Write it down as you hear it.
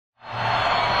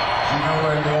to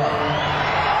wake you up.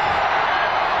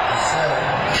 Yes, sir.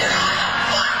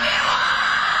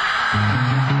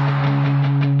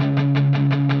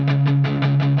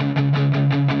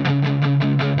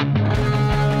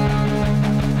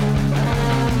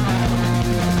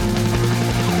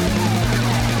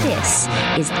 This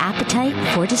is Appetite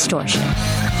for Distortion.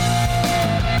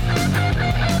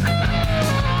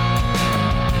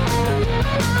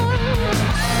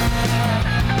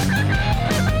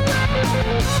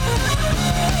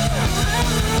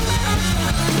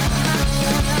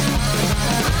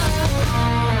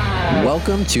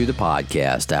 Welcome to the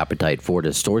podcast, Appetite for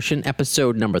Distortion,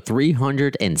 episode number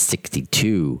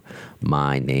 362.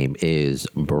 My name is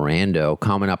Brando.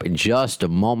 Coming up in just a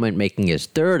moment, making his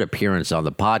third appearance on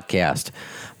the podcast,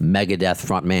 Megadeth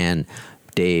frontman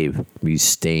Dave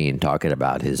Mustaine, talking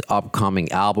about his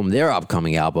upcoming album, their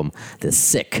upcoming album, The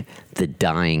Sick, The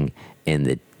Dying, and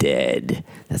The Dead.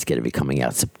 That's going to be coming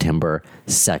out September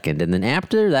 2nd. And then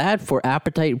after that, for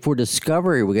Appetite for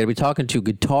Discovery, we're going to be talking to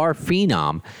guitar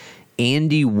phenom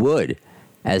Andy Wood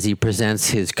as he presents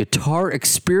his guitar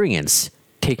experience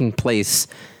taking place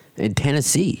in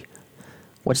Tennessee.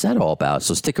 What's that all about?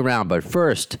 So stick around. But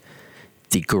first,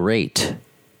 the great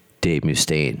Dave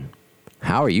Mustaine.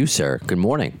 How are you, sir? Good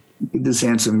morning. This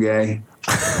handsome guy.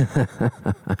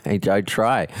 I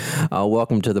try.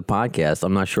 Welcome to the podcast.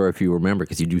 I'm not sure if you remember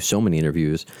because you do so many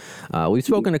interviews. We've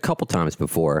spoken a couple times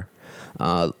before.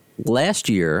 Last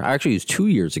year, actually it was 2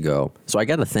 years ago, so I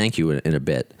got to thank you in a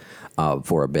bit.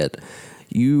 For a bit,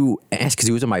 you asked because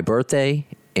it was my birthday,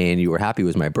 and you were happy it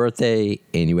was my birthday,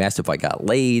 and you asked if I got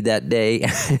laid that day,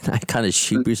 and I kind of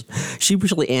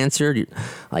sheepishly answered,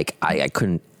 like I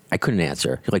couldn't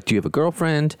answer. You're like, do you have a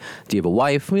girlfriend? Do you have a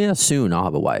wife? Yeah, soon I'll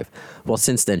have a wife. Well,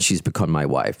 since then she's become my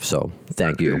wife, so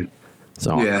thank you.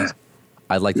 So yeah,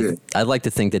 I'd like to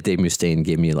think that Dave Mustaine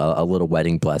gave me a little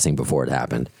wedding blessing before it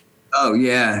happened. Oh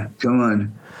yeah, come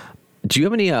on. Do you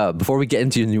have any, before we get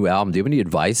into your new album, do you have any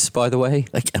advice, by the way?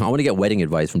 Like, I want to get wedding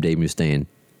advice from Dave Mustaine.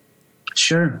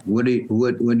 Sure. What are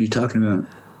you talking about?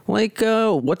 Like,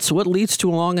 what leads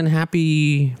to a long and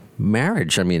happy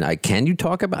marriage? I mean, can you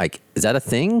talk about, like, is that a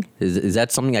thing? Is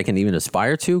that something I can even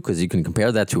aspire to? Because you can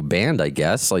compare that to a band, I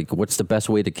guess. Like, what's the best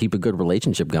way to keep a good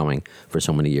relationship going for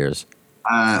so many years?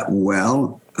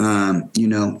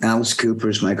 Alice Cooper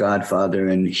is my godfather,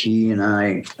 and he and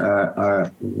I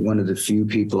are one of the few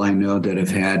people I know that have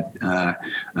had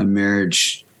a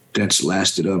marriage that's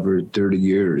lasted over 30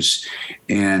 years.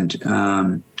 And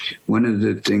one of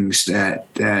the things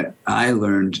that I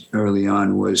learned early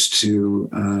on was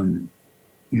to,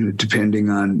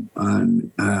 depending on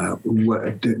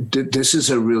what, this is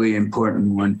a really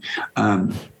important one.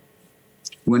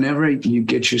 Whenever you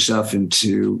get yourself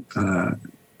into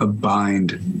a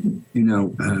bind, you're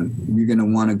going to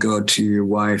want to go to your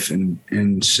wife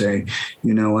and say,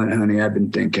 you know what, honey, I've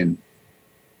been thinking,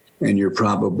 and you're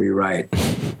probably right.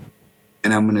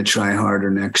 And I'm going to try harder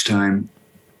next time.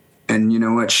 And you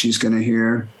know what she's going to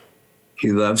hear?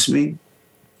 He loves me.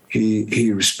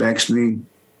 He respects me.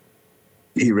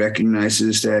 He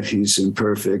recognizes that he's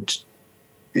imperfect,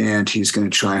 and he's going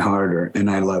to try harder, and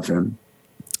I love him.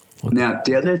 Now,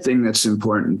 the other thing that's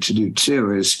important to do,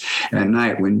 too, is at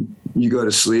night when you go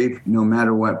to sleep, no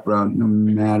matter what, bro, no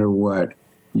matter what,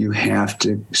 you have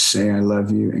to say I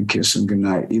love you and kiss them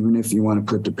goodnight, even if you want to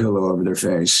put the pillow over their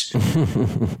face.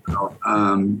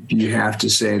 You have to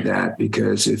say that,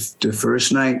 because if the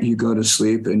first night you go to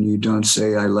sleep and you don't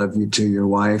say I love you to your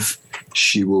wife,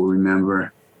 she will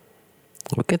remember.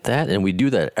 Look at that. And we do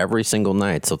that every single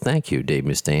night. So thank you, Dave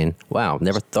Mustaine. Wow.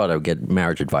 Never thought I would get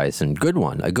marriage advice, and good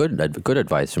one. Good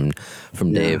advice from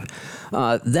Dave.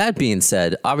 That being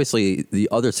said, obviously the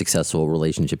other successful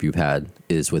relationship you've had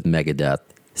is with Megadeth.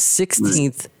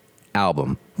 16th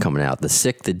album coming out. The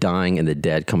Sick, The Dying, and The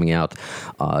Dead coming out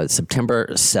September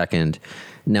 2nd.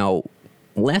 Now,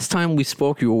 last time we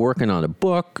spoke, you were working on a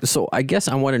book. So I guess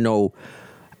I want to know,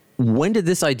 when did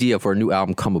this idea for a new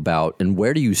album come about, and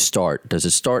where do you start? Does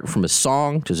it start from a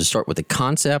song? Does it start with a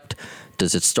concept?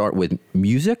 Does it start with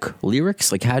music,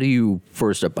 lyrics? Like, how do you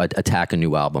first attack a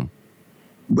new album?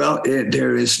 Well,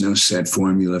 there is no set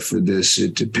formula for this.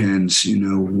 It depends,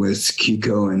 with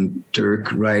Kiko and Dirk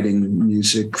writing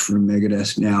music for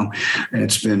Megadeth now.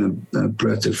 It's been a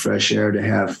breath of fresh air to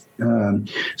have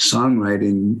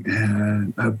songwriting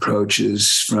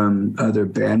approaches from other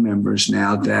band members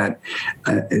now that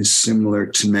is similar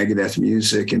to Megadeth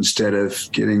music, instead of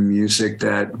getting music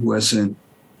that wasn't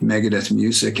Megadeth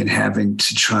music and having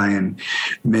to try and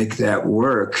make that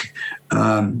work.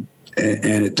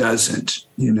 And it doesn't,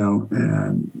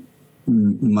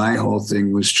 my whole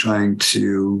thing was trying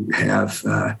to have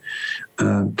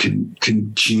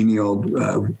congenial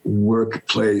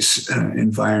workplace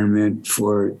environment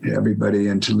for everybody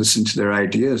and to listen to their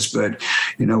ideas. But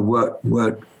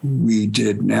what we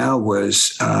did now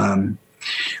was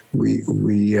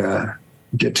we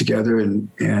get together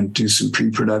and do some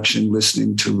pre-production,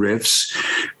 listening to riffs,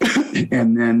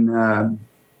 and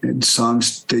then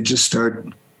songs, they just start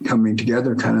coming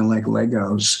together kind of like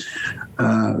Legos.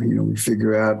 We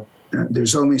figure out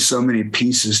there's only so many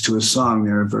pieces to a song.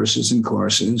 There are verses and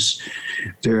choruses.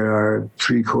 There are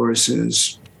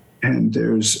pre-choruses, and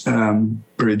there's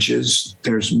bridges.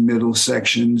 There's middle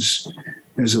sections.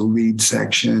 There's a lead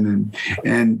section,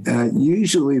 and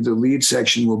usually the lead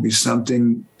section will be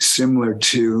something similar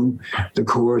to the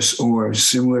chorus or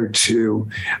similar to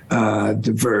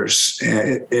the verse.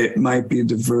 It might be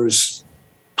the verse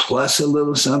plus a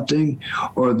little something,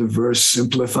 or the verse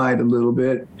simplified a little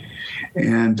bit.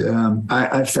 And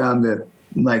I found that,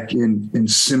 like in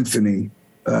symphony,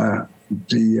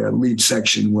 the lead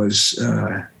section was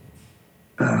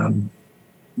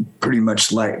pretty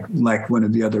much like one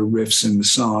of the other riffs in the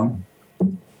song.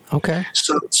 Okay.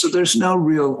 So there's no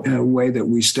real way that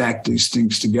we stack these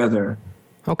things together.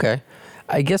 Okay.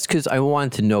 I guess because I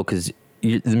wanted to know, because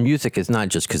the music is not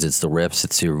just because it's the riffs,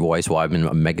 it's your voice. Well, I've been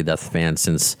a Megadeth fan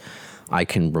since I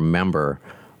can remember,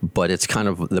 but it's kind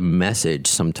of the message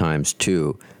sometimes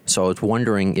too. So I was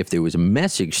wondering if there was a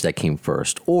message that came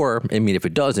first, or, I mean, if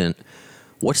it doesn't,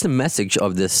 what's the message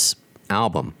of this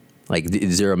album? Like,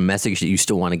 is there a message that you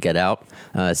still want to get out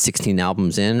 16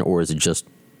 albums in, or is it just,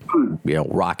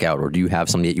 rock out? Or do you have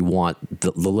something that you want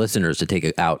the listeners to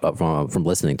take out from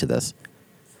listening to this?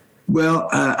 Well,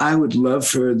 I would love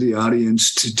for the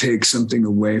audience to take something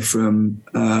away from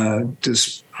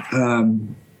this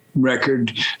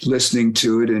record, listening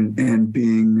to it and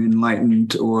being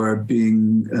enlightened, or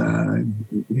being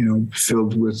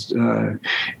filled with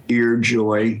ear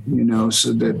joy,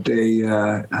 so that they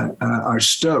are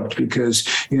stoked, because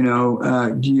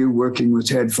you working with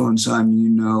headphones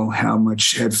on, how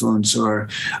much headphones are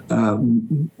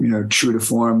true to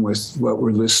form with what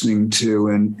we're listening to,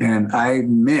 and I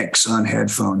mix on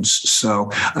headphones, so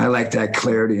I like that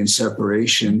clarity and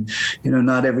separation.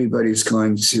 Not everybody's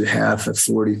going to have a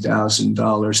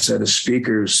 $40,000 set of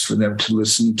speakers for them to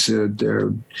listen to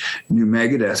their new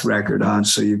Megadeth record on.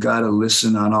 So you've got to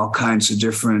listen on all kinds of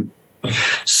different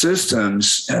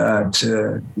systems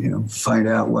to find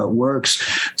out what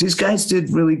works. These guys did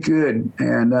really good,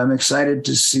 and I'm excited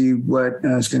to see what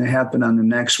is going to happen on the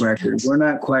next record. We're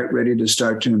not quite ready to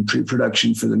start doing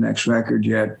pre-production for the next record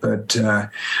yet, but I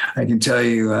can tell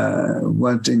you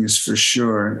one thing is for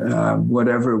sure.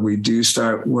 Whatever we do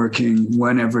start working,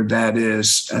 whenever that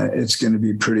is, it's going to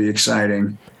be pretty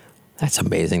exciting. That's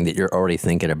amazing that you're already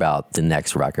thinking about the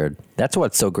next record. That's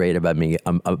what's so great about me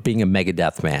being a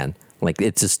Megadeth fan. Like,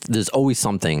 it's just, there's always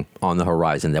something on the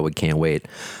horizon that we can't wait.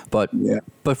 But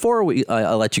before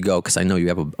I let you go, because I know you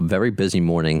have a very busy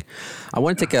morning, I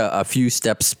want to take a few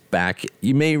steps back.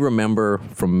 You may remember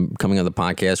from coming on the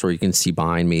podcast, or you can see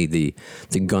behind me the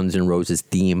Guns N' Roses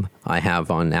theme I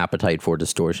have on Appetite for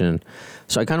Distortion.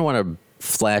 So I kind of want to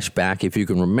flash back, if you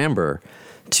can remember,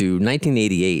 to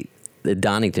 1988. The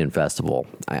Donington Festival.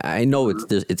 I know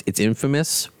it's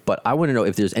infamous, but I want to know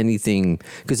if there's anything,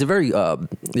 because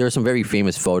there are some very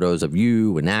famous photos of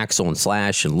you and Axl and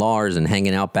Slash and Lars and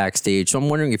hanging out backstage. So I'm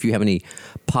wondering if you have any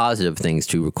positive things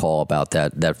to recall about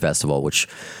that festival, which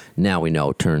now we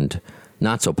know turned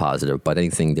not so positive, but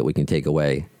anything that we can take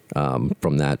away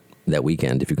from that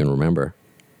weekend, if you can remember.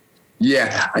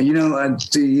 Yeah,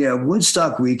 the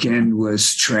Woodstock weekend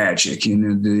was tragic.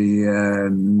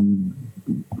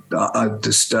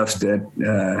 The stuff that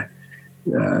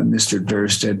Mr.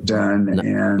 Durst had done,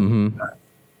 and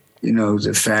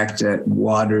the fact that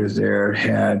water there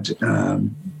had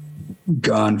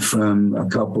gone from a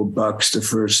couple bucks the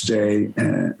first day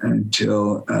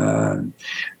until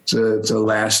the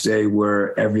last day,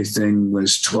 where everything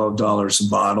was $12 a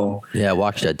bottle. Yeah, I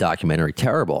watched that documentary.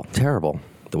 Terrible.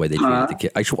 The way they treated the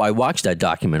kids. I watched that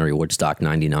documentary, Woodstock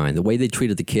 '99. The way they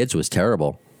treated the kids was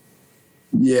terrible.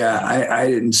 Yeah, I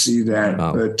didn't see that,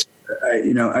 but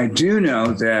I do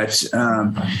know that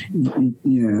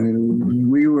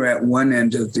we were at one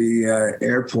end of the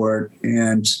airport,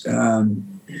 and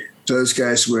those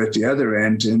guys were at the other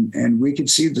end, and we could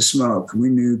see the smoke. We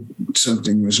knew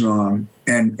something was wrong,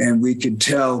 and we could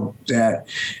tell that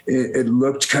it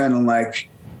looked kind of like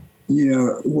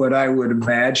what I would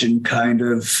imagine kind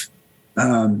of.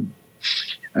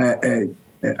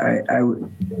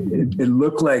 It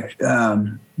looked like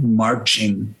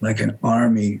marching, like an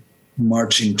army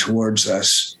marching towards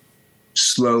us.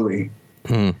 slowly.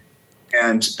 And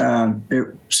it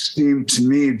seemed to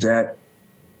me that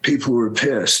people were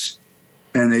pissed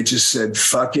and they just said,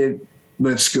 fuck it,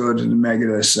 let's go to the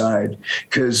Megadeth side.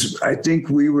 Because I think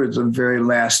we were the very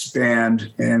last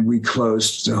band and we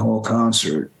closed the whole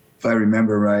concert, if I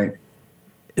remember right.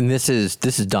 And this is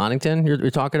Donington you're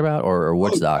talking about, or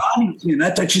Woodstock? Oh, Donington.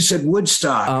 I thought you said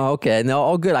Woodstock. Oh, okay. No,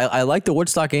 all good. I like the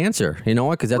Woodstock answer. You know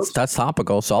what? Because that's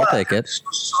topical, so I'll take it. So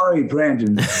sorry,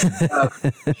 Brandon. Did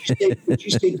you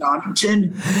say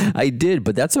Donington? I did,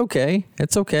 but that's okay.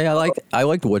 It's okay. I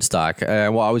liked Woodstock.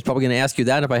 Well, I was probably going to ask you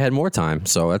that if I had more time,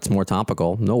 so that's more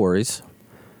topical. No worries.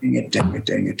 Dang it.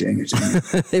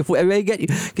 If I get you,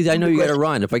 because I know you got to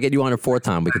run. If I get you on a fourth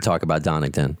time, we could talk about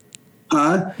Donington.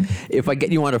 Huh? If I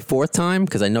get you on a fourth time,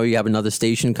 because I know you have another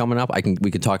station coming up, we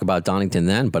could talk about Donington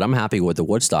then. But I'm happy with the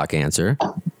Woodstock answer.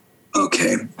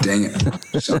 Okay, dang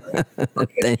it. Sorry.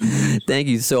 Okay. Thank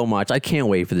you so much. I can't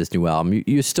wait for this new album.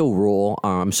 You still rule.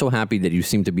 I'm so happy that you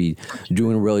seem to be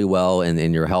doing really well,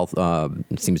 and your health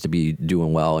seems to be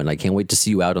doing well. And I can't wait to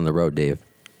see you out on the road, Dave.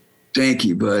 Thank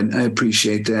you, bud. I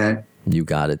appreciate that. You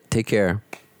got it. Take care.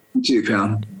 You too,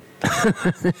 pal.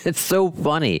 It's so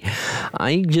funny.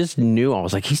 I just knew. I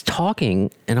was like, he's talking,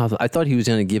 and I thought he was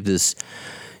going to give this,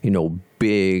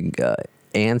 big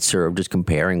answer of just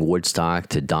comparing Woodstock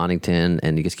to Donington,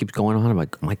 and he just keeps going on. I'm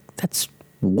like, that's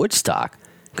Woodstock,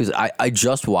 because I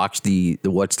just watched the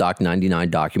Woodstock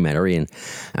 '99 documentary, and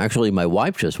actually my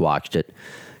wife just watched it.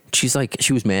 She's like,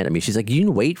 she was mad at me. She's like, you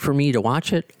didn't wait for me to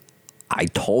watch it? I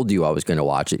told you I was going to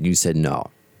watch it. You said no.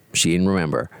 She didn't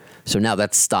remember. So now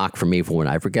that's stock for me for when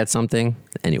I forget something.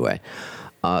 Anyway,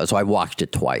 so I watched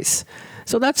it twice.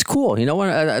 So that's cool. You know what?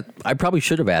 I probably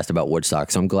should have asked about Woodstock,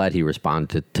 so I'm glad he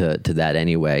responded to that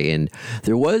anyway. And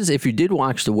there was, if you did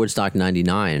watch the Woodstock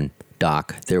 99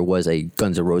 doc, there was a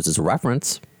Guns N' Roses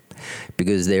reference,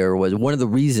 because there was one of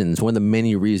the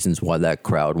many reasons why that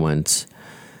crowd went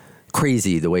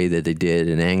crazy the way that they did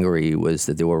and angry was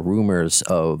that there were rumors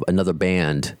of another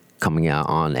band coming out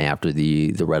on after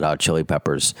the Red Hot Chili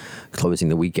Peppers closing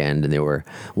the weekend, and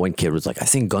one kid was like, I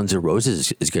think Guns N'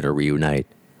 Roses is going to reunite.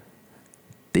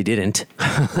 They didn't.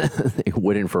 They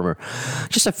wouldn't for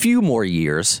just a few more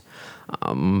years.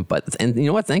 But you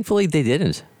know what? Thankfully, they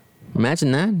didn't.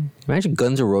 Imagine that. Imagine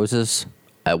Guns N' Roses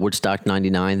at Woodstock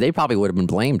 99. They probably would have been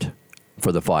blamed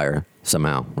for the fire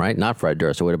somehow, right? Not Fred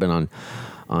Durst. It would have been on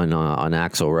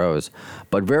Axl Rose.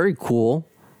 But very cool.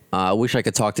 I wish I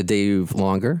could talk to Dave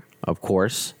longer, of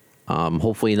course.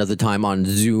 Hopefully another time on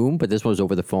Zoom, but this was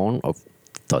over the phone.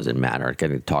 Doesn't matter. I got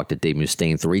to talk to Dave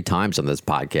Mustaine 3 times on this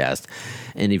podcast.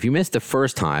 And if you missed the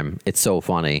first time, it's so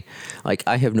funny. Like,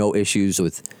 I have no issues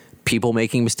with people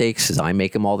making mistakes because I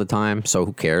make them all the time. So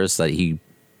who cares that he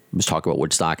was talking about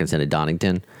Woodstock instead of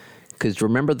Donington? Because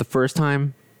remember the first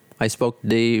time I spoke to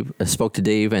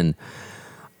Dave, and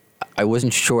I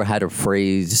wasn't sure how to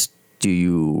phrase, do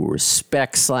you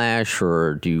respect Slash,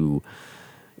 or do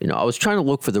you, I was trying to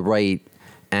look for the right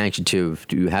adjective.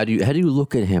 How do you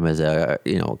look at him as a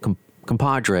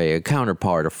compadre, a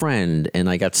counterpart, a friend? And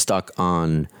I got stuck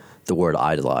on the word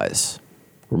idolize.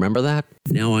 Remember that?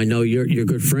 Now I know you're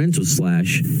good friends with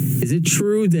Slash. Is it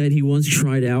true that he once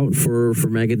tried out for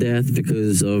Megadeth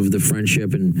because of the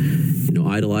friendship and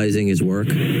idolizing his work?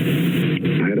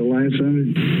 Idolize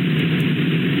him?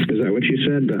 Is that what you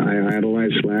said? I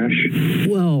idolize Slash?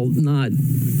 Well, not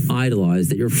idolize,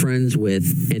 that you're friends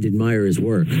with and admire his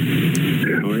work.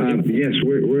 Yes,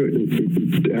 we're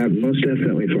most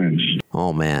definitely friends.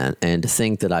 Oh, man. And to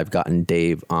think that I've gotten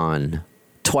Dave on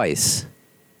twice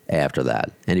after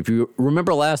that. And if you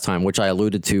remember last time, which I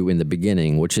alluded to in the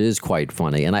beginning, which is quite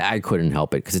funny, and I couldn't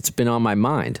help it because it's been on my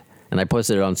mind. And I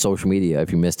posted it on social media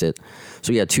if you missed it.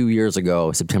 So, 2 years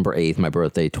ago, September 8th, my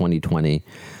birthday, 2020,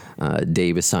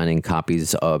 Dave is signing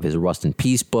copies of his Rust in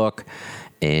Peace book.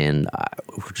 And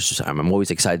I'm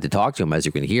always excited to talk to him, as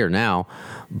you can hear now.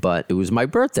 But it was my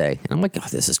birthday. And I'm like, oh,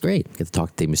 this is great. I get to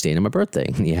talk to Dave Mustaine on my birthday.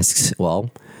 And he asks, well,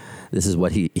 this is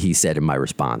what he said in my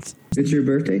response. It's your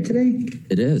birthday today?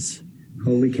 It is.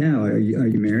 Holy cow. Are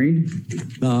you married?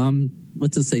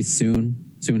 Let's just say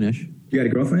soonish. You got a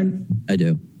girlfriend? I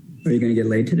do. Are you going to get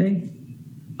laid today?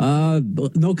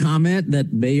 No comment.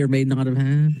 That may or may not have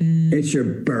happened. It's your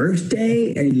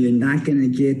birthday and you're not going to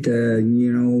get,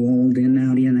 old in,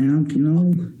 out.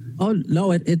 Oh,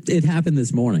 no, it happened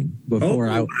this morning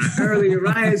before Early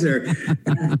riser.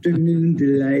 Afternoon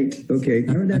delight. Okay,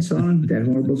 I heard that song, that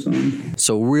horrible song.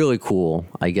 So really cool.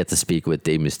 I get to speak with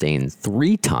Dave Mustaine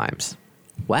 3 times.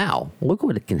 Wow, look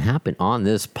what can happen on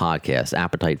this podcast,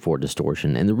 Appetite for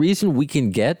Distortion. And the reason we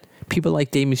can get people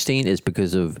like Dave Mustaine is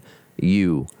because of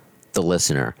you, the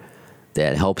listener.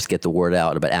 that helps get the word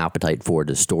out about Appetite for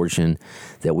Distortion,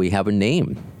 that we have a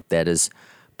name that is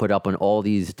put up on all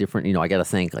these different, I got to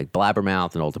think like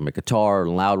Blabbermouth and Ultimate Guitar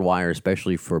and Loudwire,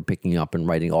 especially for picking up and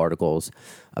writing articles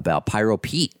about Pyro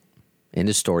Pete and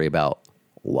his story about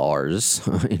Lars,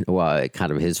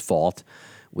 kind of his fault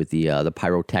with the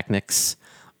pyrotechnics.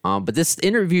 But this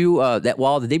interview,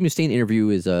 while the Dave Mustaine interview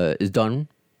is done,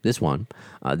 this one,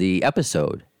 the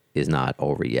episode is not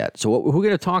over yet. So we're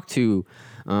going to talk to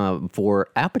for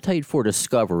Appetite for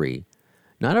Discovery,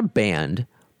 not a band,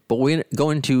 but we're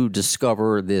going to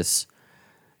discover this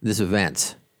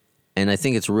event. And I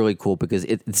think it's really cool because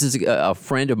this is a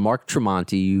friend of Mark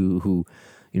Tremonti who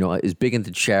is big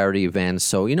into charity events.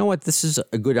 So you know what? This is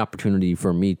a good opportunity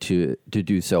for me to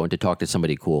do so and to talk to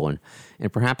somebody cool.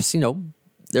 And perhaps,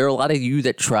 there are a lot of you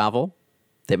that travel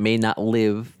that may not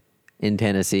live in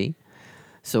Tennessee.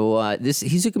 So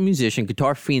he's a musician,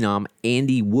 guitar phenom,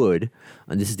 Andy Wood.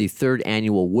 And this is the 3rd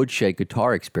annual Woodshed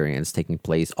Guitar Experience taking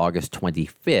place August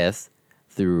 25th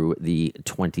through the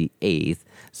 28th.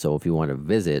 So if you want to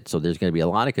visit, so there's going to be a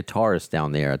lot of guitarists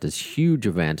down there at this huge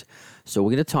event. So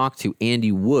we're going to talk to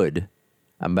Andy Wood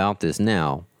about this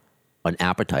now on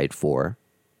Appetite for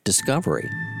Discovery.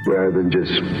 Rather than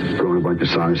just throwing a bunch of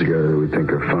songs together that we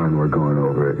think are fun, we're going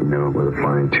over it, with a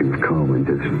fine-tooth comb and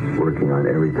just working on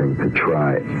everything to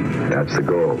try it. That's the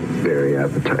goal. Very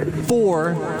Appetite.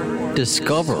 For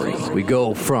Discovery, we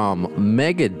go from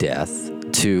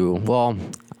Megadeth to, well,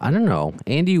 I don't know,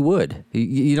 Andy Wood.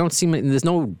 You don't seem, there's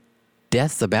no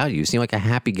death about you. You seem like a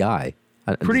happy guy.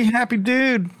 Pretty happy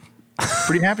dude.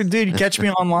 You catch me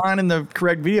online in the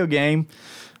correct video game,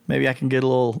 maybe I can get a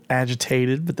little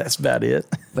agitated, but that's about it.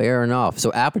 Fair enough.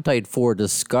 So Appetite for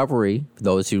Discovery, for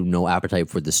those who know Appetite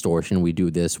for Distortion, we do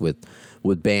this with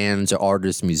bands or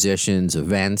artists, musicians,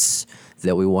 events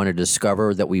that we want to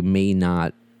discover that we may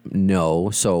not know.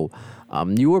 So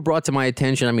you were brought to my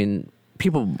attention. I mean,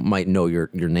 people might know your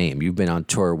name. You've been on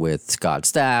tour with Scott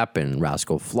Stapp and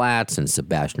Rascal Flatts and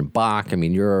Sebastian Bach. I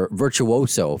mean, you're a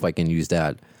virtuoso, if I can use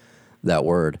that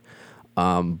word.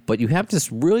 But you have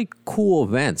this really cool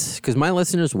events because my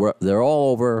listeners, they're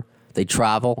all over. They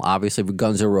travel, obviously, with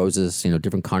Guns N' Roses,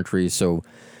 different countries. So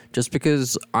just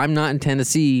because I'm not in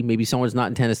Tennessee, maybe someone's not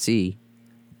in Tennessee,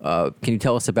 can you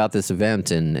tell us about this event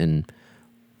and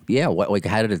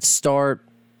how did it start?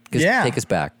 Take us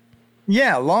back.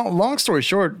 Yeah, long story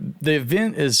short, the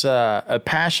event is a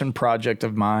passion project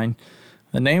of mine.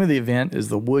 The name of the event is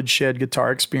the Woodshed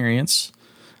Guitar Experience.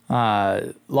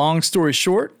 Long story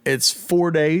short, it's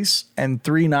 4 days and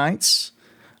 3 nights.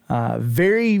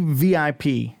 Very VIP.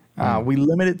 We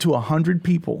limit it to 100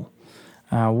 people.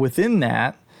 Within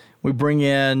that, we bring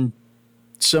in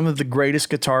some of the greatest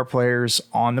guitar players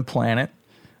on the planet.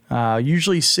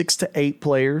 Usually 6 to 8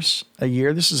 players a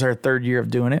year. This is our 3rd year of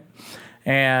doing it.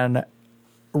 And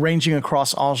ranging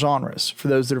across all genres. For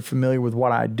those that are familiar with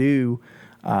what I do,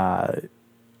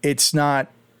 it's not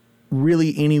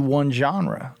really any one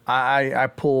genre. I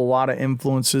pull a lot of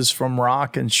influences from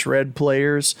rock and shred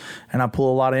players, and I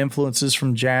pull a lot of influences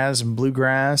from jazz and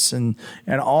bluegrass and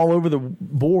all over the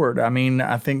board. I mean,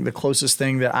 I think the closest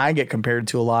thing that I get compared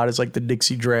to a lot is like the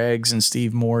Dixie Dregs and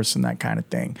Steve Morse and that kind of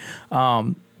thing.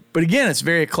 But again, it's a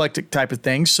very eclectic type of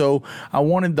thing. So I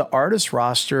wanted the artist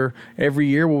roster every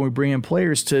year when we bring in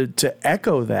players to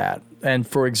echo that. And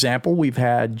for example, we've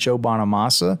had Joe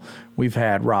Bonamassa, we've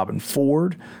had Robin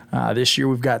Ford. This year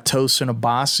we've got Tosin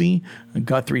Abasi,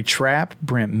 Guthrie Trapp,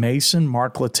 Brent Mason,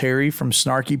 Mark Letary from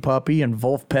Snarky Puppy and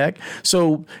Wolfpack.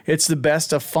 So it's the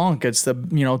best of funk. It's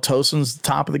Tosin's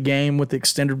top of the game with the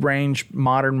extended range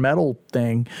modern metal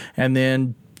thing. And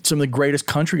then some of the greatest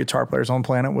country guitar players on the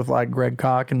planet with like Greg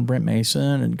Koch and Brent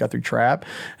Mason and Guthrie Trapp.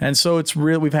 And so it's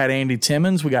really, we've had Andy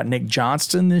Timmons, we got Nick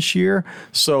Johnston this year.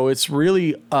 So it's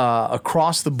really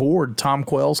across the board. Tom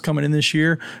Quayle's coming in this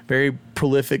year, very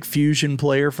prolific fusion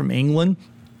player from England.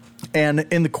 And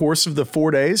in the course of the 4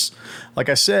 days, like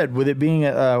I said, with it being,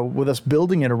 with us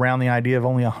building it around the idea of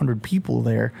only 100 people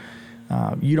there,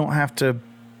 you don't have to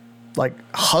like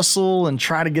hustle and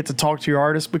try to get to talk to your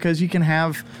artist because you can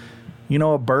have,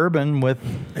 a bourbon with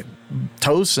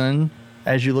Tosin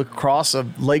as you look across a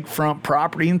lakefront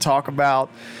property and talk about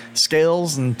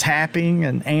scales and tapping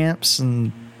and amps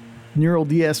and neural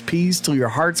DSPs till your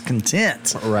heart's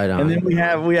content. Right on. And then we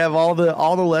have all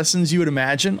the lessons you would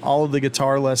imagine, all of the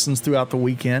guitar lessons throughout the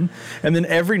weekend. And then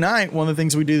every night, one of the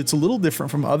things we do that's a little different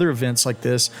from other events like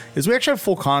this is we actually have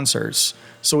full concerts.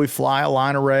 So we fly a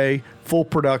line array full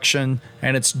production,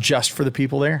 and it's just for the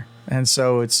people there. And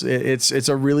so it's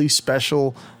a really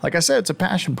special, like I said, it's a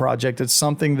passion project. It's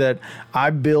something that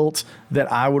I built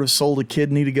that I would have sold a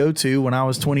kidney to go to when I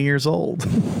was 20 years old.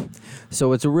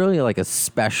 So it's really like a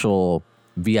special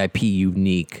VIP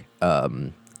unique,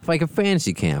 like a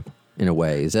fantasy camp in a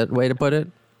way. Is that the way to put it?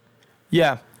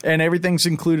 Yeah. And everything's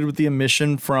included with the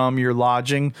admission, from your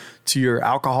lodging to your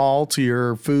alcohol to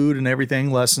your food and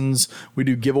everything, lessons. We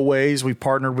do giveaways. We've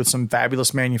partnered with some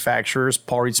fabulous manufacturers,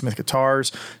 Paul Reed Smith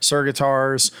Guitars, Sir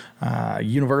Guitars,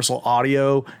 Universal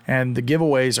Audio, and the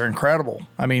giveaways are incredible.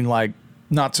 I mean, like,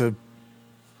 not to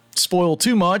spoil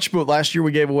too much, but last year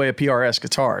we gave away a PRS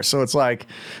guitar. So it's like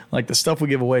the stuff we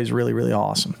give away is really, really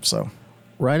awesome. So.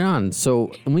 Right on. So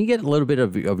can we get a little bit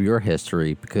of your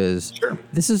history, because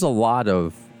this is a lot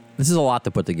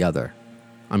to put together,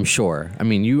 I'm sure. I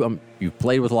mean, you've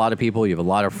played with a lot of people, you have a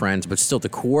lot of friends, but still to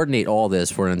coordinate all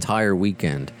this for an entire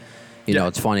weekend. You know,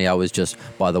 it's funny. I was just,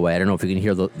 by the way, I don't know if you can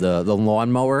hear the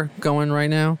lawnmower going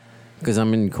right now, because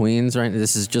I'm in Queens right now.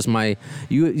 This is just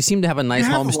you seem to have a nice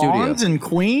home studio. Lawns in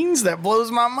Queens? That blows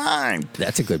my mind.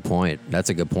 That's a good point.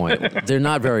 They're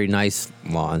not very nice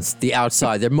lawns. The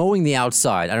outside, they're mowing the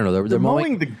outside. I don't know. They're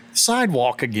mowing the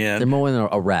sidewalk again. They're mowing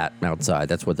a rat outside.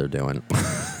 That's what they're doing.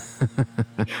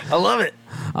 I love it.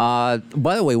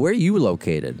 By the way, where are you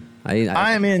located?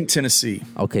 I am in Tennessee.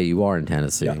 Okay, you are in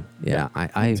Tennessee. Yeah.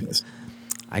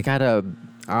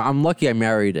 I'm lucky I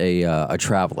married a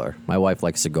traveler. My wife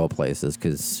likes to go places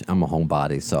because I'm a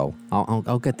homebody, so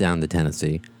I'll get down to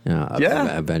Tennessee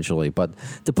eventually. But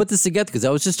to put this together, because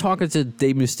I was just talking to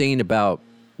Dave Mustaine about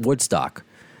Woodstock,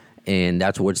 and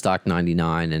that's Woodstock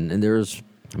 99, and there's,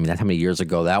 I mean, that's how many years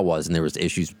ago that was, and there was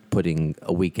issues putting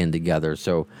a weekend together.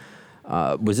 So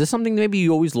was this something maybe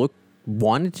you always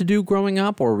wanted to do growing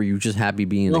up, or were you just happy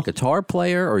being a guitar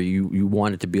player, or you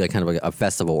wanted to be like kind of a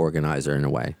festival organizer in a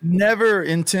way? Never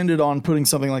intended on putting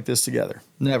something like this together.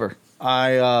 Never.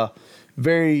 I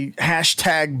very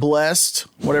 #blessed,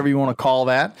 whatever you want to call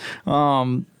that.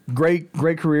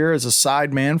 Great career as a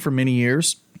sideman for many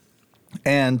years,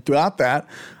 and throughout that,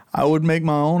 I would make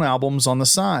my own albums on the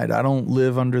side. I don't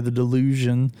live under the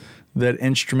delusion that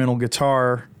instrumental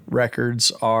guitar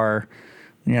records are,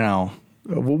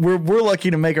 we're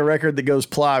lucky to make a record that goes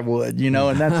plywood,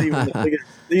 and that's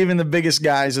even the biggest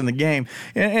guys in the game.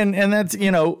 And that's,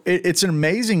 it's an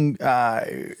amazing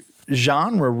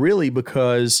genre, really,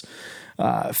 because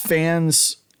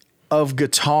fans of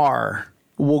guitar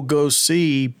will go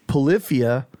see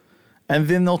Polyphia, and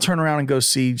then they'll turn around and go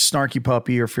see Snarky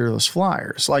Puppy or Fearless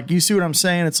Flyers. Like, you see what I'm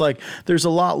saying? It's like there's a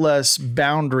lot less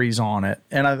boundaries on it.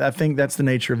 And I think that's the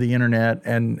nature of the internet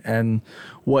and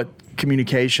what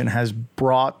communication has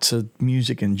brought to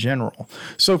music in general.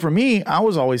 So for me, I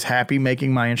was always happy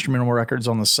making my instrumental records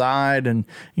on the side and,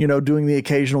 doing the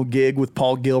occasional gig with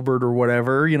Paul Gilbert or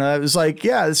whatever. It was like,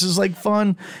 yeah, this is like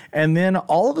fun. And then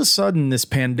all of a sudden this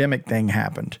pandemic thing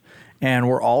happened, and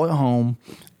we're all at home.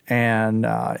 And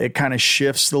it kind of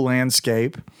shifts the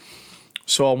landscape.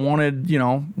 So I wanted,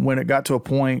 when it got to a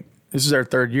point, this is our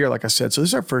third year, like I said. So this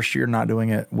is our first year not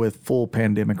doing it with full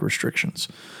pandemic restrictions.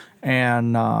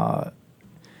 And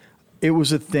it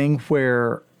was a thing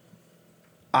where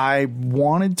I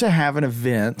wanted to have an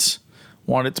event,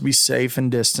 wanted it to be safe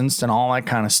and distanced and all that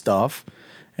kind of stuff.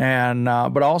 And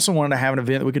but I also wanted to have an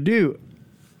event that we could do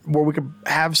where we could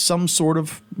have some sort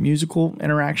of musical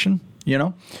interaction,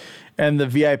 And the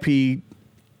VIP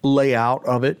layout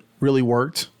of it really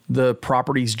worked. The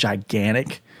property's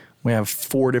gigantic. We have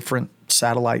 4 different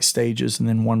satellite stages and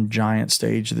then one giant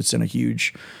stage that's in a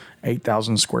huge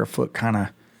 8,000 square foot kind of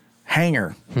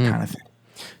hangar kind of thing.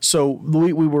 So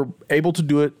we were able to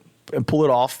do it and pull it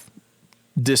off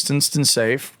distanced and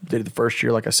safe. Did it the first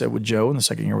year, like I said, with Joe, and the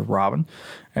second year with Robin.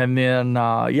 And then,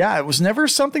 it was never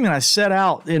something that I set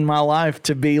out in my life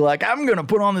to be like, I'm going to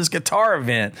put on this guitar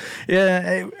event.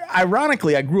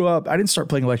 Ironically, I grew up, I didn't start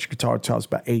playing electric guitar until I was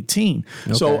about 18.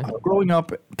 Okay. So growing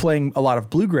up playing a lot of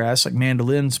bluegrass, like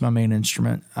mandolin's my main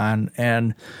instrument,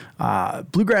 and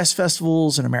bluegrass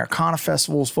festivals and Americana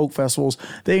festivals, folk festivals,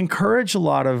 they encourage a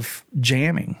lot of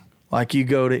jamming. Like, you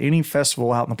go to any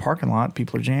festival out in the parking lot,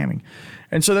 people are jamming.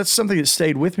 And so that's something that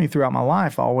stayed with me throughout my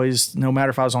life. I always, no matter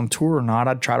if I was on tour or not,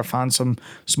 I'd try to find some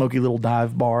smoky little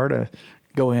dive bar to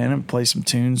go in and play some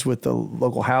tunes with the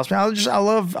local house. I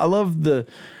love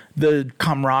the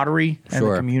camaraderie and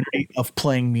the community of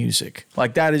playing music.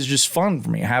 Like, that is just fun for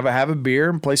me. Have a beer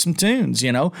and play some tunes.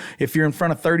 If you're in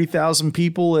front of 30,000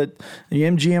 people at the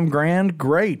MGM Grand,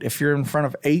 great. If you're in front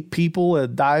of 8 people at a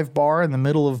dive bar in the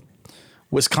middle of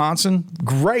Wisconsin,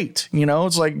 great.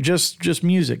 It's like just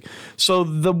music. So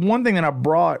the one thing that I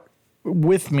brought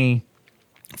with me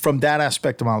from that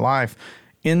aspect of my life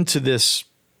into this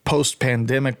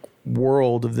post-pandemic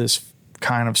world of this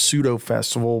kind of pseudo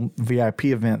festival VIP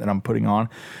event that I'm putting on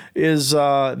is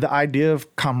the idea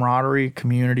of camaraderie,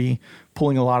 community,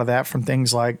 pulling a lot of that from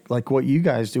things like what you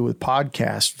guys do with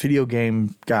podcasts, video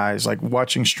game guys, like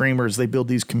watching streamers. They build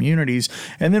these communities,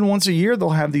 and then once a year they'll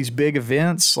have these big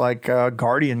events like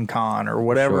Guardian Con or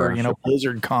whatever,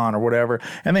 Blizzard Con or whatever,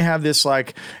 and they have this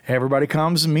like everybody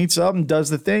comes and meets up and does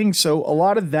the thing. So a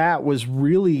lot of that was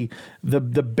really the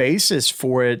basis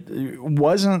for it. It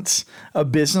wasn't a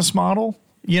business model,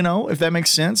 if that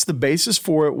makes sense. The basis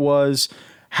for it was,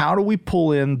 how do we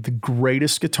pull in the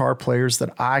greatest guitar players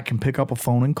that I can pick up a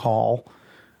phone and call?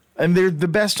 And they're the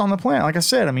best on the planet. Like I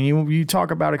said, I mean, you talk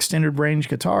about extended range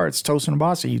guitar, it's Tosin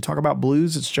Abasi. You talk about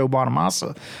blues, it's Joe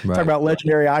Bonamassa. Right. Talk about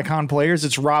legendary icon players,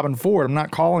 it's Robin Ford. I'm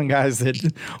not calling guys that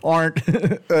aren't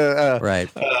Right.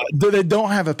 They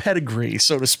don't have a pedigree,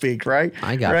 so to speak, right?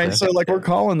 I got right. that. So like we're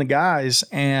calling the guys,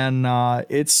 and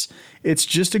it's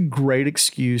just a great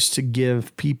excuse to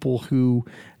give people who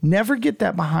never get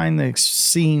that behind the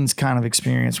scenes kind of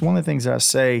experience. One of the things that I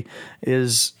say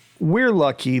is, we're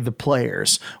lucky, the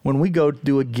players, when we go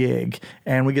do a gig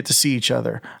and we get to see each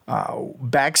other.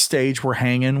 Backstage, we're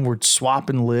hanging, we're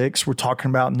swapping licks, we're talking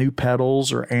about new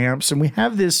pedals or amps, and we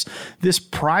have this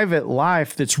private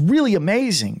life that's really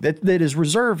amazing, that is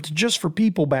reserved just for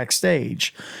people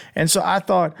backstage. And so I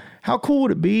thought, how cool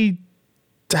would it be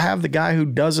to have the guy who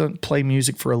doesn't play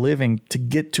music for a living to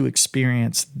get to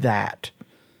experience that?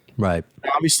 Right.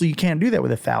 Obviously, you can't do that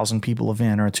with a 1,000 people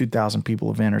event or a 2,000 people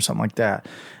event or something like that.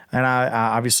 And I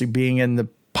obviously, being in the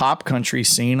pop country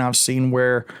scene, I've seen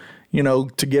where,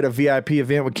 to get a VIP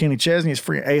event with Kenny Chesney is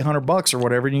free $800 or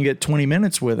whatever, and you get 20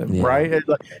 minutes with him, right?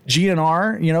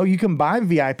 GNR, you can buy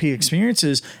VIP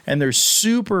experiences, and they're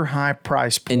super high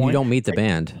price point. And you don't meet the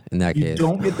band in that case. You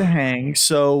don't get to hang.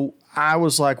 So I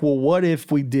was like, well, what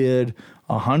if we did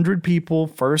 100 people,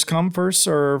 first come, first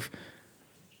serve,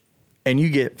 and you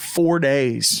get 4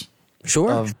 days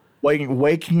of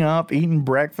waking up, eating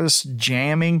breakfast,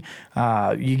 jamming.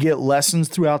 You get lessons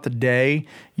throughout the day.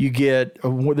 You get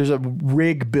there's a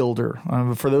rig builder.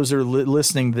 For those that are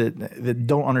listening that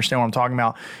don't understand what I'm talking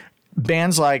about,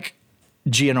 bands like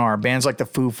GNR, bands like the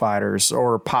Foo Fighters,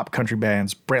 or pop country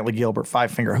bands, Brantley Gilbert,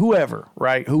 Five Finger, whoever,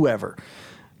 right? Whoever.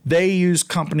 They use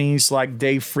companies like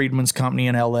Dave Friedman's company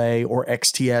in LA or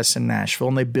XTS in Nashville,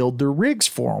 and they build their rigs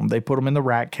for them. They put them in the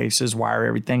rack cases, wire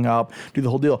everything up, do the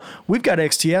whole deal. We've got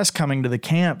XTS coming to the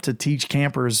camp to teach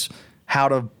campers how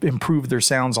to improve their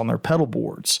sounds on their pedal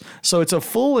boards. So it's a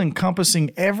full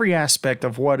encompassing every aspect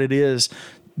of what it is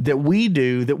that we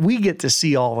do, that we get to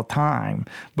see all the time,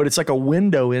 but it's like a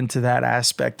window into that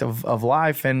aspect of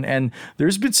life. And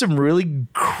there's been some really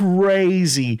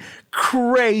crazy,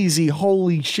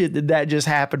 holy shit, did that just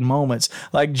happen moments.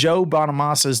 Like Joe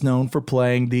Bonamassa is known for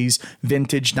playing these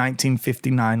vintage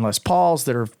 1959 Les Pauls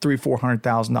that are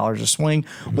 $300,000-$400,000 a swing.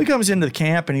 He comes into the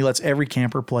camp and he lets every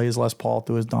camper play his Les Paul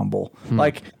through his Dumble.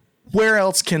 Like, where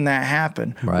else can that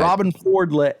happen? Right. Robin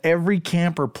Ford let every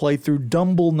camper play through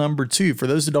Dumble number 2. For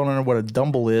those that don't know what a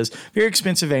Dumble is, very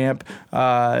expensive amp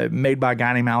made by a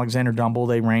guy named Alexander Dumble.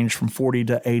 They range from 40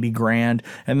 to 80 grand,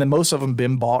 and then most of them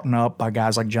been bought up by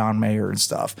guys like John Mayer and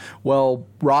stuff. Well,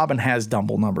 Robin has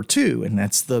Dumble number 2, and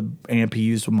that's the amp he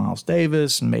used with Miles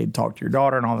Davis and made Talk to Your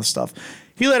Daughter and all this stuff.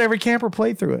 He let every camper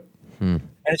play through it. And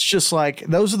it's just like,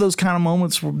 those are those kind of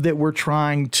moments that we're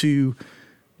trying to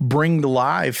bring to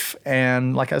life.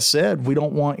 And like I said, we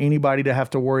don't want anybody to have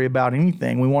to worry about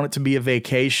anything. We want it to be a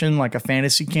vacation, like a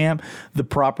fantasy camp. The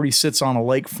property sits on a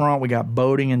lakefront. We got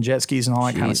boating and jet skis and all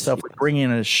that kind of stuff. We bring in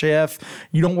a chef.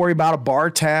 You don't worry about a bar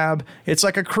tab. It's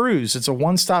like a cruise. It's a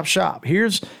one-stop shop.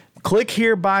 Click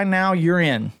here, buy now, you're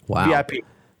in. Wow. VIP.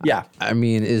 Yeah. I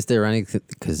mean, is there anything,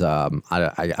 because I'm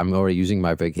already using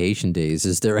my vacation days.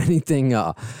 Is there anything,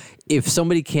 if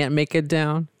somebody can't make it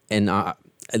down, and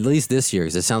at least this year,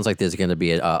 because it sounds like there's going to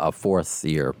be a fourth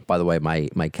year. By the way,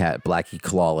 my cat, Blackie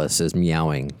Clawless, is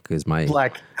meowing because my...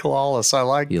 Black Clawless, I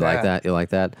like that. You like that? You like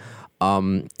that?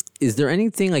 Is there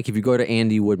anything, like if you go to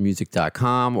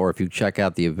andywoodmusic.com or if you check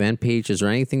out the event page, is there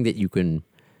anything that you can,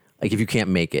 like if you can't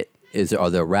make it, are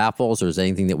there raffles or is there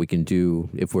anything that we can do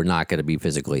if we're not going to be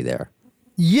physically there?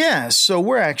 Yeah, so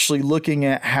we're actually looking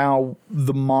at how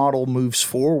the model moves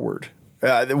forward.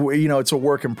 It's a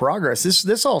work in progress.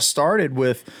 This all started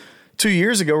with 2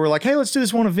 years ago. We're like, hey, let's do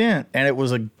this one event. And it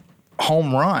was a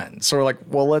home run. So we're like,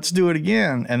 well, let's do it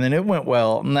again. And then it went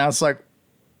well. And now it's like,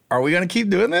 are we going to keep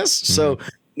doing this? Mm-hmm. So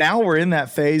now we're in that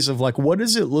phase of like, what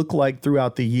does it look like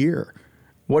throughout the year?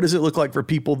 What does it look like for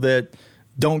people that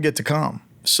don't get to come?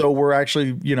 So we're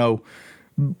actually,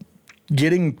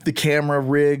 getting the camera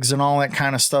rigs and all that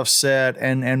kind of stuff set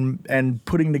and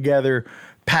putting together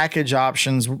package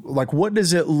options. Like, what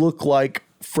does it look like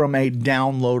from a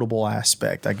downloadable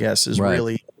aspect, I guess, is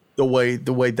really the way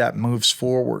that moves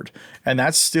forward. And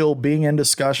that's still being in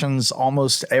discussions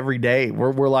almost every day.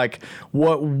 We're like,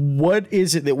 what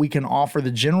is it that we can offer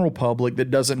the general public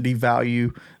that doesn't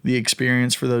devalue the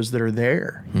experience for those that are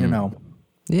there, you know?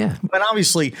 Yeah. But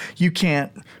obviously you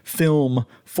can't film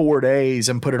 4 days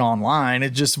and put it online. It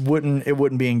just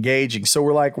wouldn't be engaging. So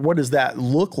we're like, what does that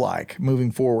look like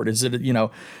moving forward? Is it, you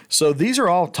know, so these are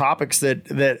all topics that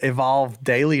evolve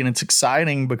daily, and it's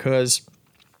exciting because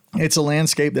it's a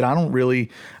landscape that I don't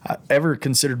really ever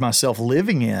considered myself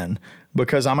living in,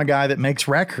 because I'm a guy that makes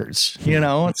records. You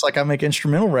know, it's like I make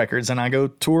instrumental records and I go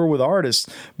tour with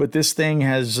artists. But this thing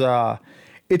has,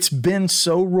 it's been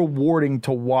so rewarding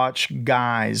to watch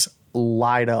guys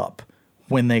light up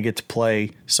when they get to play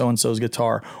so-and-so's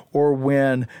guitar, or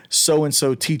when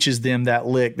so-and-so teaches them that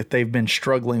lick that they've been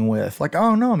struggling with. Like,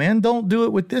 oh no, man, don't do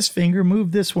it with this finger,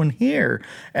 move this one here.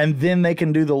 And then they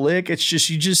can do the lick. It's just,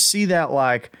 you just see that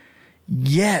like,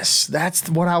 yes, that's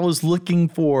what I was looking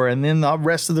for. And then the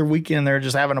rest of the weekend, they're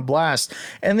just having a blast.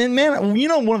 And then, man, you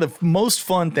know, one of the most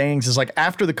fun things is like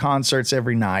after the concerts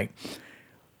every night,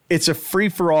 it's a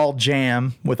free-for-all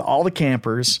jam with all the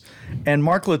campers. And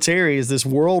Mark Lettieri is this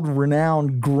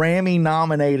world-renowned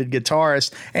Grammy-nominated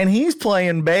guitarist, and he's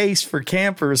playing bass for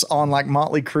campers on like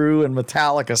Motley Crue and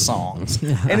Metallica songs.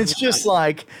 And it's just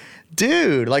like,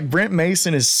 dude, like Brent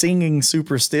Mason is singing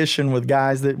Superstition with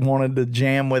guys that wanted to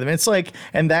jam with him. It's like,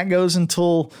 and that goes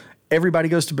until everybody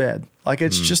goes to bed. Like,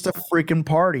 it's just a freaking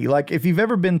party. Like, if you've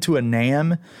ever been to a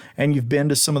NAMM and you've been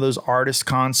to some of those artist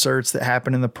concerts that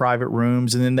happen in the private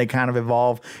rooms and then they kind of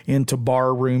evolve into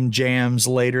bar room jams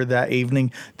later that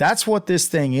evening, that's what this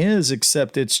thing is,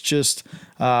 except it's just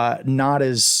not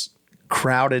as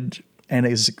crowded and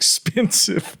as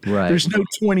expensive. Right. There's no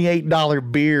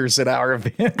 $28 beers at our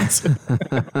events.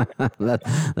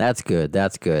 That's good.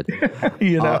 That's good.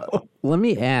 You know? Let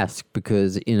me ask,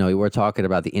 because, you know, we're talking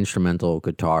about the instrumental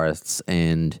guitarists,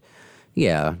 and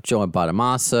yeah, Joe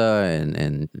Bonamassa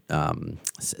and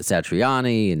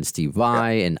Satriani and Steve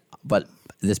Vai, but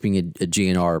this being a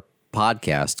GNR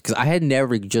podcast, because I had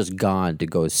never just gone to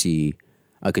go see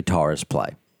a guitarist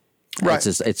play. Right.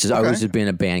 It's just I've always just been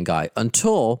a band guy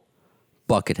until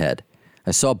Buckethead.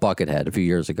 I saw Buckethead a few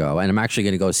years ago, and I'm actually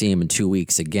going to go see him in 2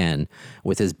 weeks again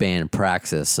with his band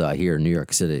Praxis here in New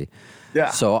York City. Yeah.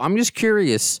 So I'm just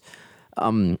curious.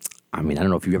 I mean, I don't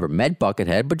know if you've ever met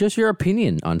Buckethead, but just your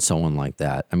opinion on someone like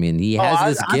that. I mean, he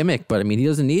has this gimmick, but I mean, he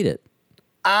doesn't need it.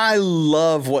 I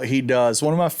love what he does.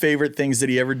 One of my favorite things that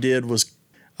he ever did was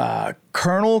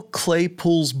Colonel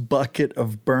Claypool's Bucket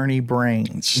of Bernie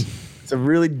Brains. It's a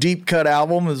really deep cut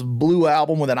album. It's a blue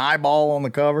album with an eyeball on the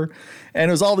cover. And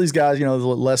it was all these guys, you know,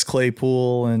 Les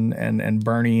Claypool and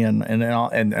Bernie and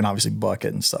obviously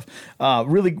Bucket and stuff.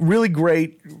 Really, really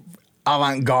great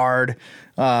avant-garde.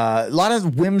 A lot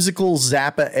of whimsical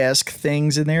Zappa-esque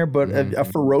things in there, but a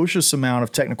ferocious amount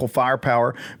of technical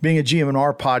firepower. Being a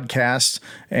GMR podcast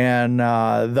and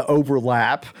the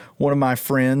overlap, one of my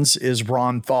friends is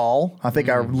Ron Thal. I think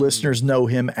our listeners know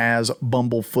him as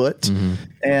Bumblefoot.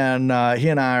 And he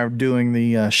and I are doing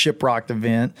the Shiprocked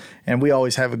event, and we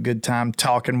always have a good time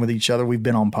talking with each other. We've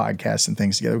been on podcasts and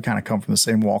things together. We kind of come from the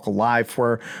same walk of life.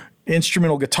 We're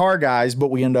instrumental guitar guys, but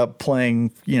we end up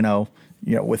playing, you know,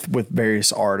 with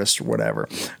various artists or whatever.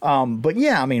 But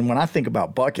yeah, I mean, when I think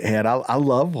about Buckethead, I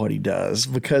love what he does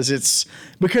because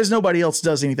nobody else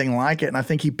does anything like it. And I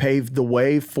think he paved the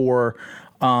way for,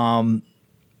 I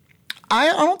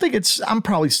don't think I'm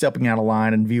probably stepping out of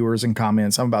line in viewers and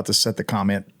comments. I'm about to set the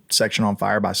comment section on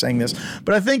fire by saying this,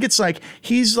 but I think it's like,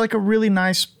 he's like a really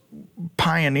nice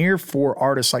pioneer for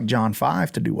artists like John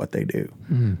Five to do what they do,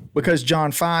 because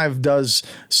John Five does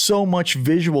so much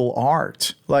visual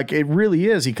art. Like, it really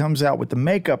is. He comes out with the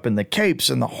makeup and the capes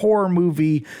and the horror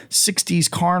movie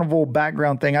 60s carnival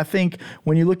background thing. I think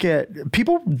when you look at,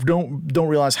 people don't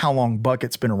realize how long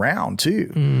Bucket's been around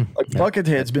too. Like,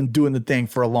 Buckethead's been doing the thing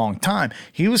for a long time.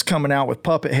 He was coming out with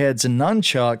puppet heads and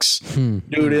nunchucks,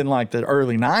 dude, in like the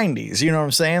early 90s. You know what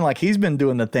I'm saying? Like, he's been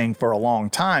doing the thing for a long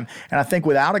time. And I think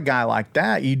without a guy like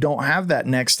that, you don't have that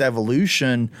next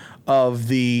evolution of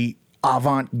the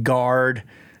avant-garde,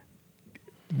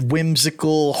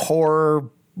 whimsical horror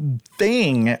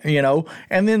thing, you know.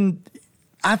 And then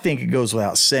I think it goes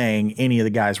without saying, any of the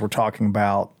guys we're talking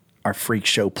about are freak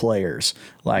show players.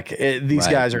 Like these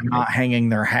guys are not hanging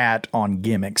their hat on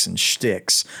gimmicks and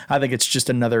shticks. I think it's just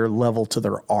another level to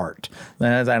their art.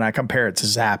 And I compare it to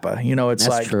Zappa. You know, it's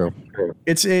That's like true.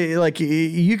 It's like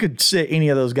you could sit any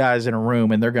of those guys in a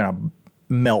room and they're gonna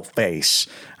melt face.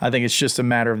 I think it's just a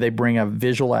matter of they bring a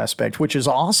visual aspect, which is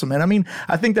awesome. And I mean,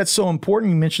 I think that's so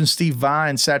important. You mentioned Steve Vai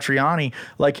and Satriani.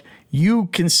 Like, you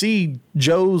can see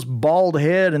Joe's bald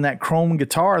head and that chrome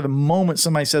guitar the moment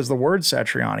somebody says the word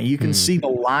Satriani. You can see the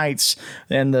lights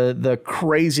and the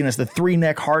craziness, the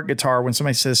 3-neck heart guitar when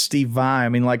somebody says Steve Vai. I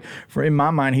mean, like, in my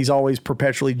mind, he's always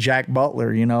perpetually Jack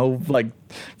Butler, you know, like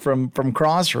from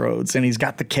Crossroads, and he's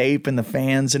got the cape and the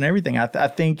fans and everything. I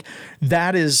think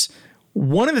that is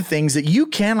one of the things that you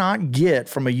cannot get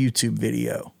from a YouTube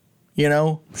video, you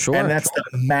know? Sure. And that's the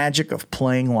magic of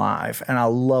playing live. And I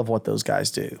love what those guys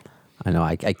do. I know.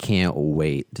 I can't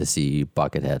wait to see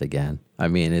Buckethead again. I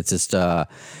mean, it's just,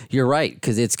 you're right,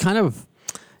 because it's kind of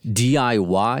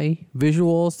DIY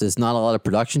visuals. There's not a lot of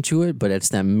production to it, but it's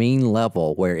that main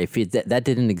level where if that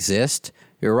didn't exist,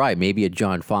 you're right. Maybe a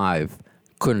John 5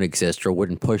 couldn't exist or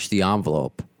wouldn't push the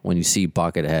envelope when you see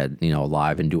Buckethead, you know,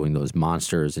 live and doing those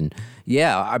monsters. And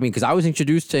yeah, I mean, because I was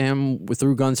introduced to him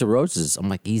through Guns N' Roses. I'm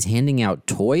like, he's handing out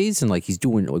toys and like he's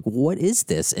doing, like, what is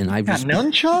this? And I've just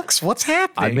nunchucks. What's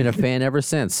happening? I've been a fan ever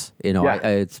since. You know,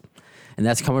 and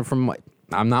that's coming from.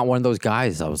 I'm not one of those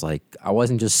guys. I was like, I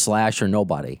wasn't just Slash or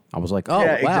nobody. I was like, oh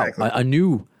wow, exactly. a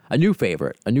new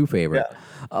favorite. Yeah.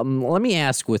 Let me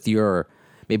ask, with your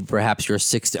maybe perhaps your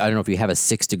 6. I don't know if you have a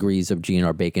 6 degrees of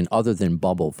GNR Bacon other than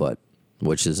Bumblefoot,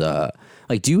 which is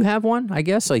like, do you have one? I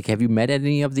guess, like, have you met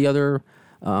any of the other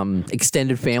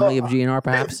extended family of GNR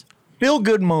perhaps? Feel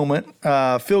good moment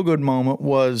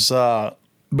was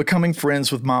becoming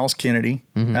friends with Miles Kennedy,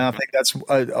 and I think that's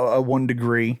a 1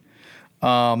 degree.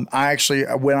 I actually,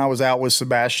 when I was out with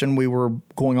Sebastian, we were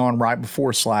going on right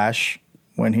before Slash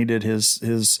when he did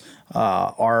his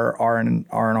R&R,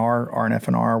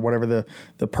 whatever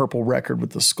the purple record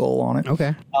with the skull on it.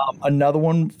 Okay. Another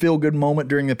one, feel good moment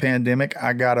during the pandemic.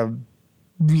 I got a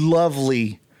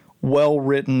lovely,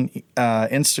 well-written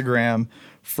Instagram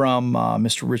from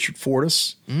Mr. Richard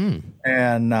Fortas.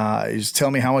 And he was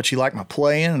telling me how much he liked my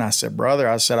playing. And I said, brother,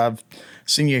 I've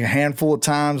seen you a handful of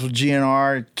times with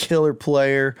GNR, killer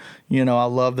player. You know, I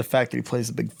love the fact that he plays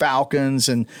the Big Falcons,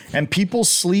 and people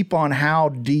sleep on how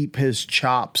deep his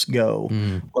chops go.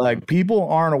 Like, people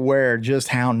aren't aware just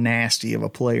how nasty of a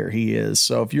player he is.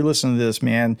 So if you're listening to this,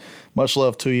 man, much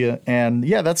love to you. And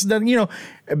yeah, that's, you know,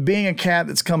 being a cat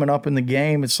that's coming up in the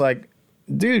game, it's like,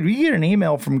 dude, you get an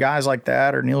email from guys like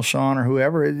that or Neil Sean or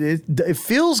whoever, it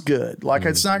feels good. Like,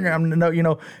 it's not going to, you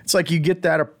know, it's like you get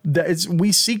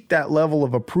we seek that level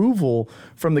of approval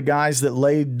from the guys that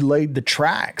laid the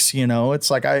tracks, you know. It's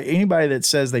like anybody that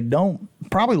says they don't,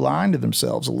 probably lying to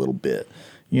themselves a little bit,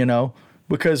 you know,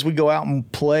 because we go out and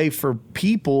play for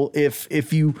people.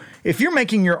 If you're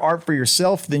making your art for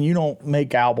yourself, then you don't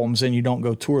make albums and you don't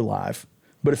go tour live.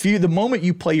 But the moment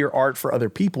you play your art for other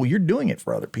people, you're doing it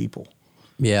for other people.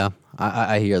 Yeah,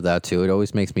 I hear that too. It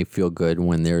always makes me feel good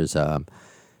when there's, you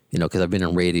know, because I've been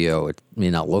in radio. It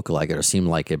may not look like it or seem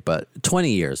like it, but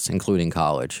 20 years, including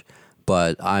college.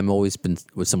 But I'm always been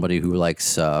with somebody who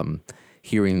likes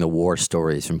hearing the war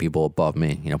stories from people above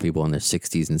me, you know, people in their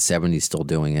 60s and 70s still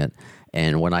doing it.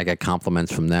 And when I get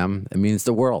compliments from them, it means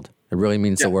the world. It really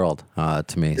means the world to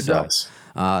me. It does.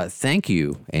 Thank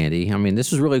you, Andy. I mean,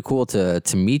 this was really cool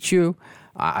to meet you.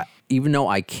 Even though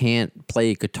I can't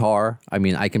play guitar, I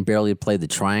mean, I can barely play the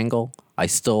triangle. I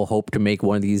still hope to make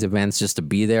one of these events just to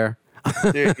be there.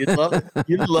 Dude, you'd love it.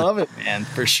 You'd love it, man,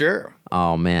 for sure.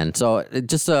 Oh, man. So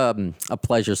just a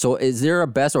pleasure. So is there a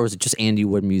best, or is it just Andy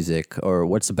Wood Music, or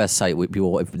what's the best site with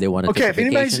people if they want to take a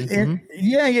vacation?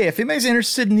 If anybody's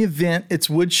interested in the event, it's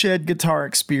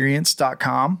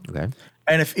woodshedguitarexperience.com. Okay.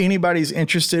 And if anybody's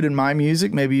interested in my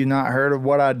music, maybe you've not heard of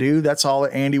what I do, that's all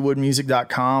at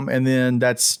andywoodmusic.com. And then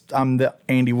I'm the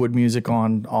Andy Wood Music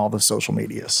on all the social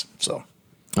medias. So.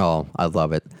 Oh, I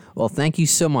love it. Well, thank you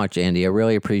so much, Andy. I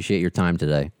really appreciate your time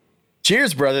today.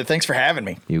 Cheers, brother. Thanks for having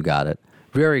me. You got it.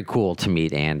 Very cool to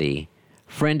meet Andy.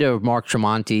 Friend of Mark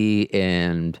Tremonti,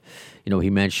 and, you know, he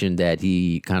mentioned that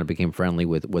he kind of became friendly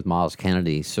with Miles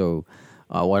Kennedy. So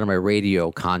one of my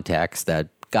radio contacts that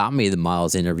got me the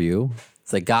Miles interview,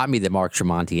 that got me the Mark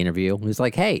Tremonti interview, he was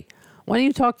like, hey, why don't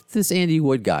you talk to this Andy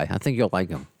Wood guy? I think you'll like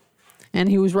him. And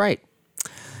he was right.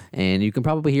 And you can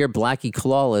probably hear Blackie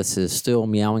Clawless is still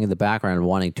meowing in the background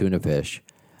wanting tuna fish.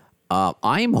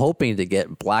 I'm hoping to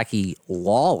get Blackie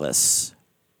Lawless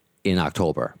in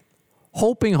October.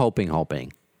 Hoping.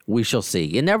 we shall see.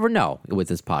 You never know with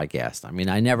this podcast. I mean,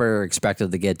 I never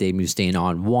expected to get Dave Mustaine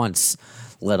on once,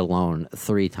 let alone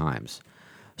 3 times.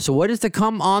 So what is to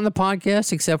come on the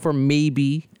podcast except for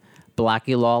maybe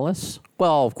Blackie Lawless?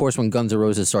 Well, of course, when Guns N'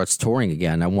 Roses starts touring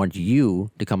again, I want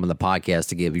you to come on the podcast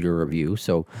to give your review.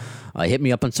 So hit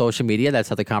me up on social media. That's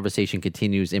how the conversation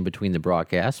continues in between the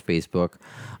broadcasts. Facebook,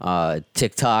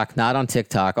 TikTok. Not on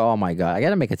TikTok. Oh, my God. I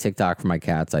got to make a TikTok for my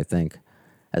cats, I think,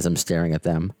 as I'm staring at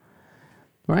them.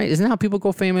 Right? Isn't that how people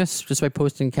go famous? Just by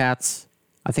posting cats?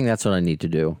 I think that's what I need to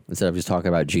do instead of just talking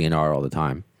about GNR all the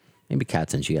time. Maybe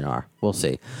cats and GNR. We'll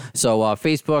see. So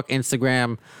Facebook,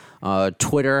 Instagram,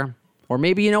 Twitter. Or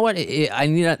maybe, you know what? I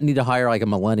need to hire like a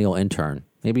millennial intern.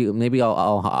 Maybe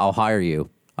I'll hire you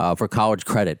for college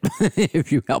credit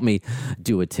if you help me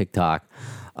do a TikTok.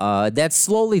 That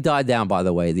slowly died down, by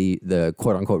the way, the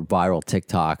quote unquote viral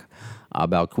TikTok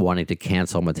about wanting to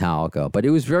cancel Metallica. But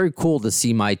it was very cool to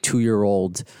see my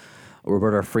 2-year-old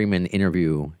Roberta Freeman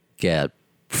interview get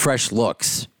fresh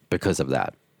looks because of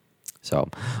that. So,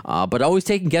 but always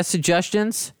taking guest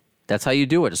suggestions. That's how you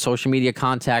do it. Social media,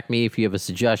 contact me if you have a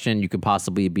suggestion. You could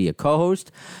possibly be a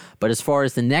co-host. But as far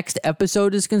as the next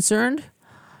episode is concerned,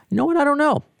 you know what? I don't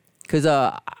know. Because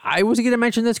I was going to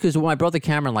mention this because my brother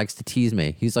Cameron likes to tease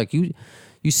me. He's like, you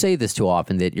say this too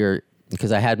often that you're,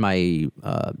 because I had my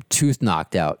tooth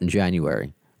knocked out in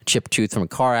January. A chipped tooth from a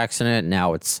car accident.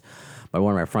 Now it's,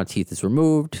 one of my front teeth is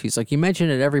removed. He's like, you mention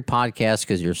it every podcast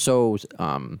because you're so,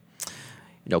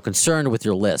 concerned with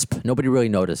your lisp. Nobody really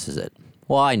notices it.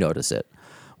 Well, I notice it.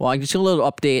 Well, I just got a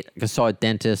little update. I saw a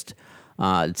dentist.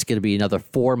 It's going to be another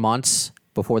 4 months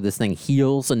before this thing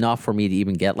heals enough for me to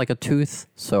even get like a tooth.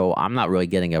 So I'm not really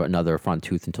getting another front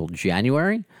tooth until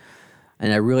January.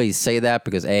 And I really say that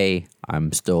because, A,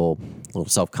 I'm still a little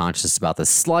self-conscious about the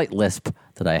slight lisp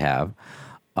that I have.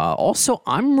 Also,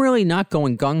 I'm really not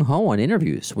going gung-ho on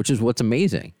interviews, which is what's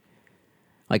amazing.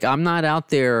 Like, I'm not out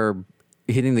there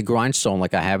hitting the grindstone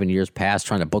like I have in years past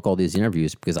trying to book all these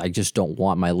interviews because I just don't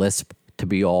want my lisp to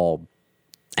be all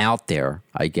out there,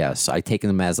 I guess. I take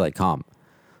them as they come.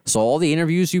 So all the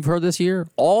interviews you've heard this year,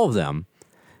 all of them,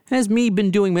 has me been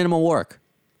doing minimal work,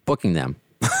 booking them,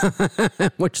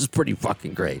 which is pretty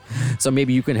fucking great. So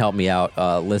maybe you can help me out,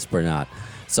 lisp or not.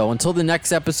 So until the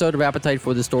next episode of Appetite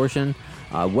for Distortion,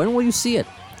 when will you see it?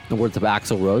 In the words of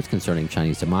Axl Rose concerning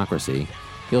Chinese democracy,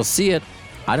 you'll see it,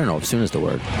 I don't know, as soon as the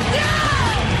word.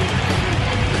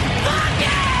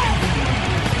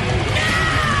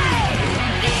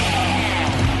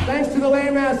 Thanks to the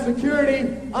lame-ass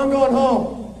security, I'm going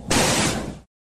home.